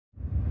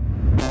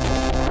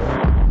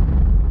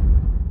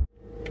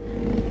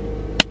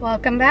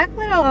Welcome back,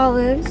 little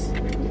olives.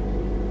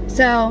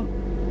 So,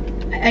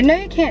 I know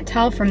you can't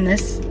tell from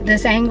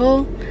this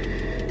angle,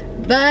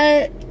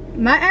 but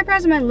my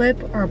eyebrows and my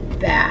lip are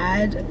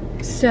bad.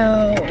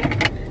 So,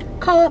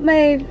 call up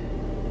my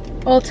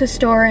Ulta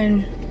store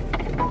and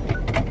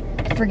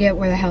forget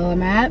where the hell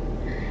I'm at,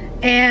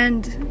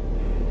 and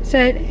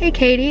said, "Hey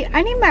Katie,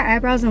 I need my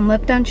eyebrows and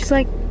lip done." She's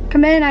like,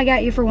 "Come in, I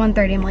got you for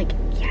 $130. I'm like,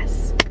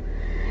 yes.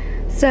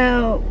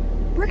 So,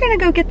 we're gonna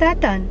go get that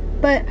done.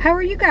 But how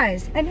are you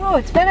guys? I know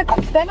it's been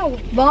a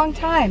long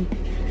time.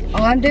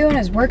 All I'm doing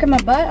is working my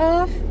butt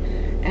off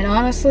and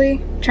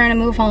honestly trying to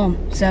move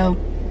home. So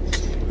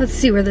let's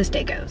see where this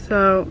day goes.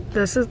 So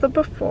this is the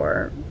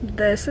before.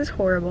 This is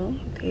horrible.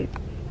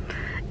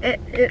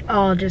 It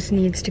all just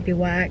needs to be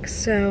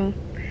waxed. So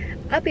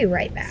I'll be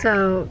right back.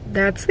 So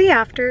that's the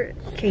after.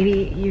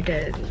 Katie, you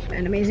did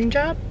an amazing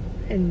job.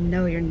 And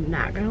no, you're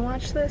not gonna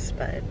watch this,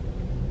 but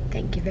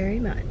thank you very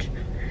much.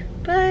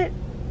 But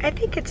I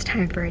think it's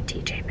time for a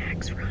TJ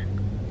Maxx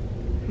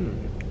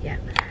run. Yeah.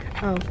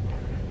 Oh.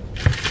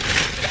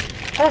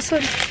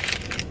 Also,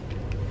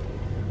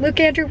 Luke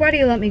Andrew, why do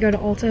you let me go to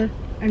Ulta?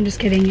 I'm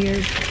just kidding.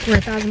 We're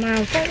 1,000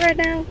 miles apart right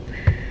now.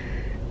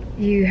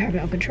 You have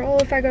no control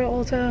if I go to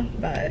Ulta,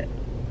 but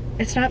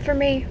it's not for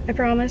me, I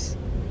promise.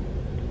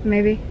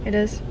 Maybe it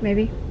is.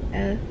 Maybe.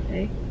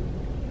 Hey.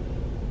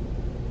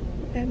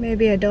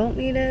 Maybe I don't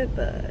need it,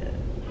 but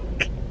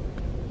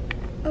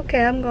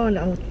okay, I'm going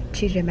to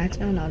TJ Maxx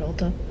now, not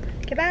Ulta.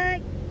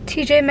 Goodbye.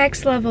 TJ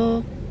Maxx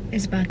level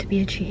is about to be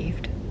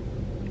achieved.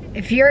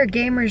 If you're a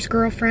gamer's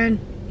girlfriend,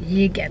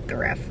 you get the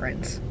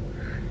reference.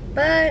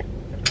 But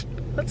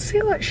let's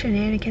see what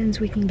shenanigans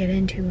we can get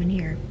into in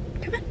here.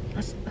 Come on,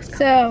 let's go.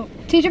 So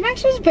TJ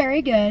Maxx was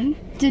very good.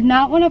 Did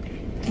not want to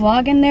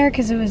vlog in there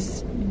because it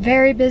was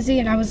very busy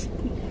and I was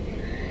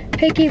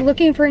picky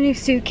looking for a new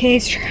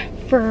suitcase just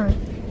for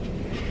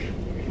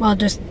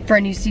a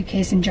new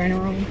suitcase in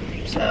general.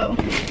 So,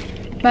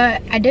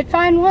 but I did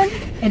find one.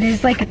 It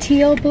is like a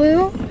teal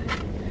blue.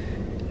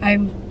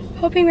 I'm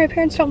hoping my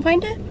parents don't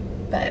find it,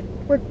 but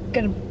we're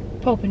gonna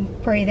hope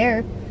and pray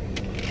there.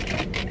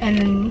 And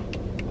then,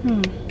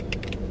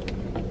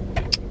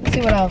 let's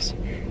see what else.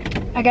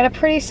 I got a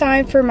pretty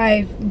sign for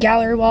my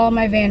gallery wall and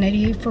my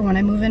vanity for when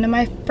I move into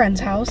my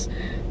friend's house,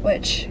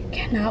 which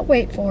cannot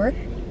wait for.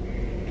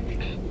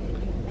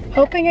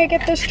 Hoping I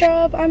get this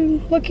job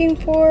I'm looking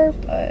for,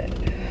 but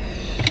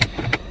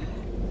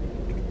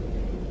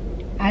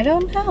I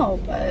don't know,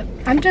 but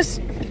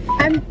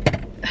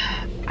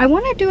I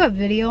want to do a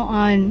video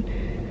on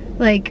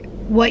like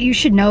what you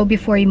should know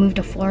before you move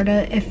to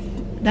Florida. If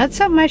that's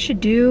something I should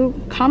do,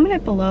 comment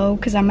it below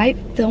because I might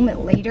film it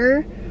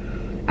later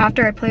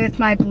after I play with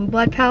my Blue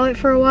Blood palette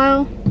for a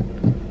while,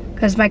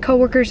 because my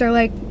coworkers are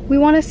like, we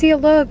want to see a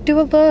look, do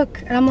a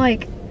look, and I'm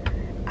like,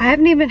 I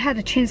haven't even had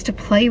a chance to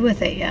play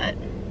with it yet.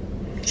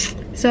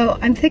 So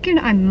I'm thinking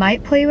I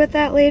might play with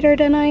that later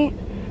tonight.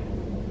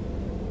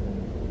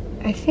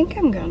 I think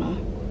I'm gonna.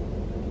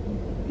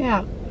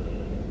 Yeah.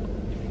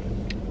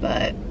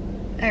 But,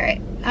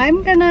 alright.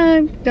 I'm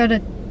gonna go to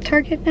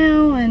Target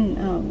now and,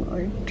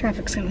 or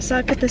traffic's gonna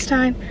suck at this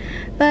time.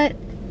 But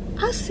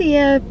I'll see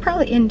you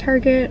probably in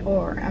Target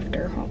or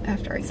after.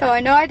 So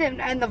I know I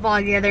didn't end the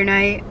vlog the other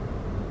night.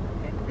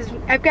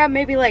 I've got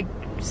maybe like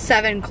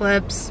 7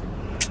 clips.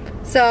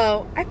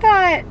 So I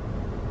thought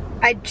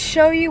I'd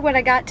show you what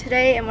I got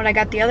today and what I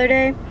got the other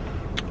day.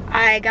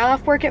 I got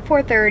off work at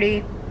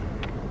 4:30.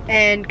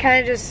 And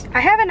kind of I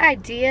have an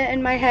idea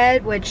in my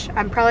head, which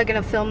I'm probably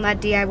going to film that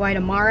DIY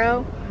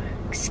tomorrow.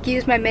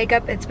 Excuse my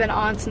makeup, it's been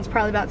on since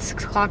probably about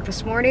 6 o'clock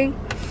this morning.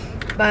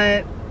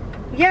 But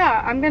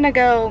yeah, I'm going to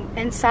go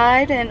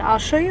inside and I'll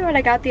show you what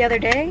I got the other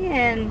day.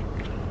 And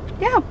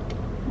yeah,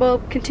 we'll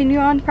continue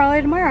on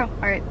probably tomorrow.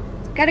 Alright,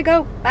 gotta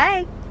go.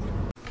 Bye.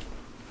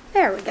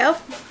 There we go.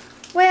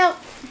 Well,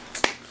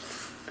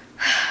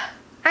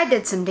 I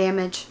did some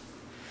damage.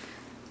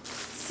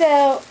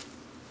 So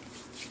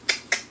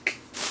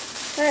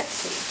let's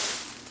see.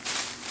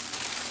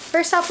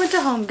 First off, went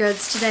to Home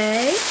Goods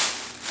today.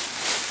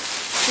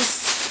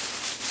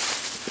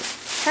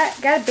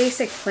 Just got a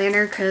basic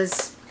planner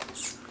because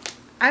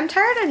I'm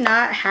tired of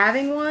not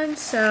having one,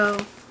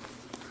 so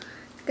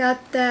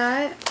got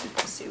that.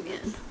 Let's zoom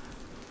in.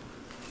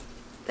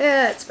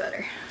 That's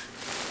better.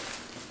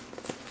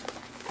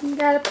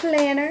 Got a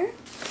planner.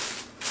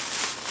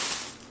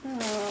 Oh,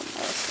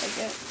 what else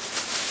did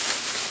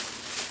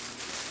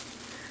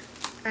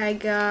I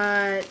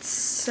got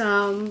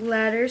some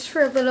ladders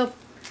for a little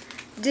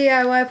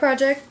DIY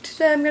project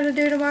that I'm going to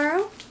do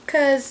tomorrow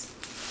because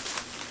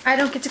I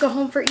don't get to go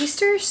home for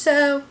Easter,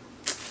 so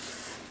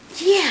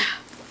yeah.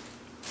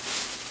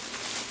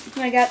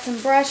 I got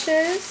some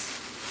brushes,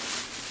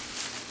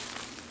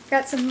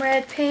 got some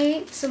red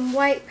paint, some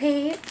white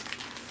paint,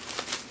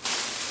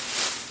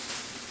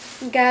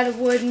 got a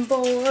wooden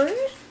board.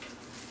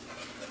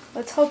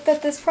 Let's hope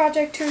that this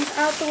project turns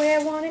out the way I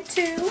want it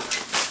to.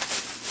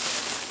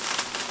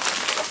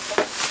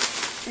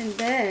 And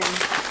then,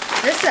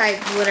 this I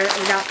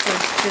literally got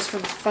just for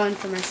fun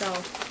for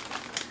myself.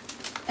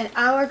 an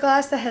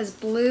hourglass that has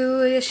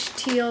bluish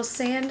teal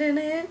sand in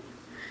it.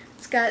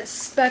 It's got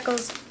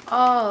speckles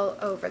all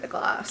over the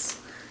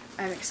glass.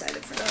 I'm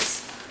excited for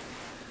this.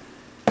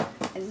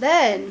 And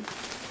then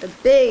the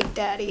big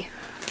daddy.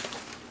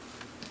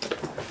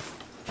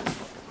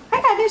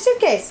 I got a new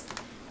suitcase.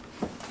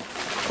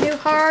 New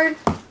hard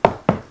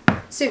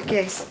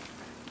suitcase.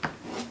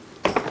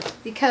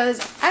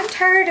 Because I'm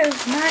tired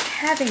of not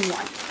having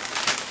one.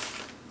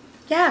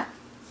 Yeah.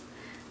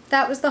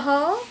 That was the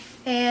haul,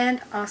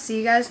 and I'll see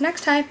you guys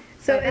next time.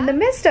 So in the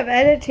midst of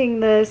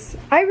editing this,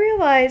 I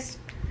realized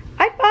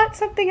I bought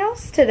something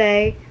else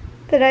today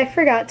that I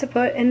forgot to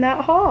put in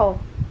that haul.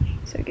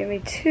 So give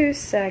me 2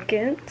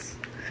 seconds.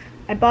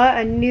 I bought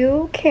a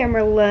new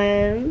camera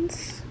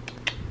lens.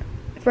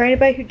 For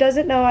anybody who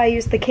doesn't know, I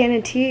use the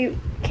Canon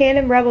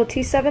Rebel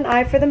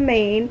T7i for the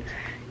main,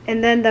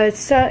 and then the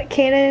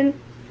Canon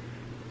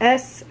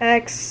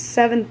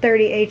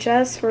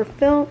SX730HS for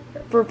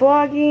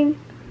vlogging.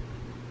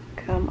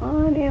 Come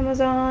on,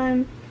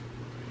 Amazon.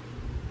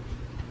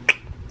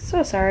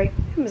 So sorry,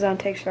 Amazon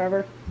takes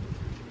forever.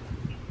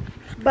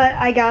 But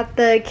I got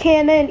the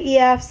Canon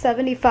EF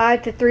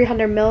 75 to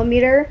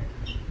 300mm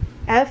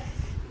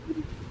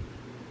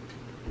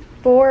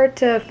f4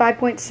 to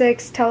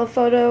 5.6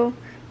 telephoto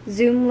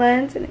zoom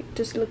lens, and it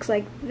just looks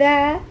like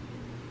that.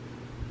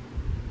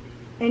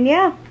 And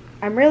yeah,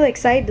 I'm really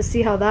excited to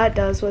see how that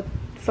does with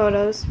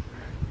photos.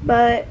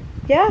 But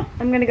yeah,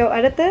 I'm gonna go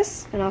edit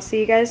this, and I'll see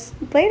you guys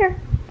later.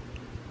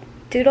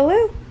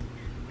 Toodaloo,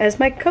 as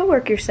my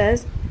coworker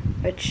says,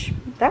 which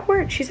that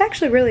word, she's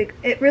actually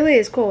it really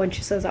is cool when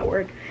she says that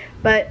word.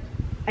 But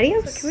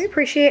adios. So can we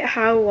appreciate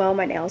how well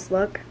my nails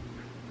look?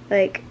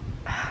 Like,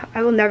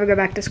 I will never go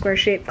back to square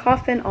shape.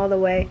 Coffin all the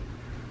way.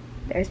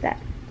 There's that.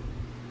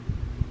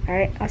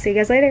 Alright, I'll see you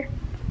guys later.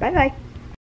 Bye bye.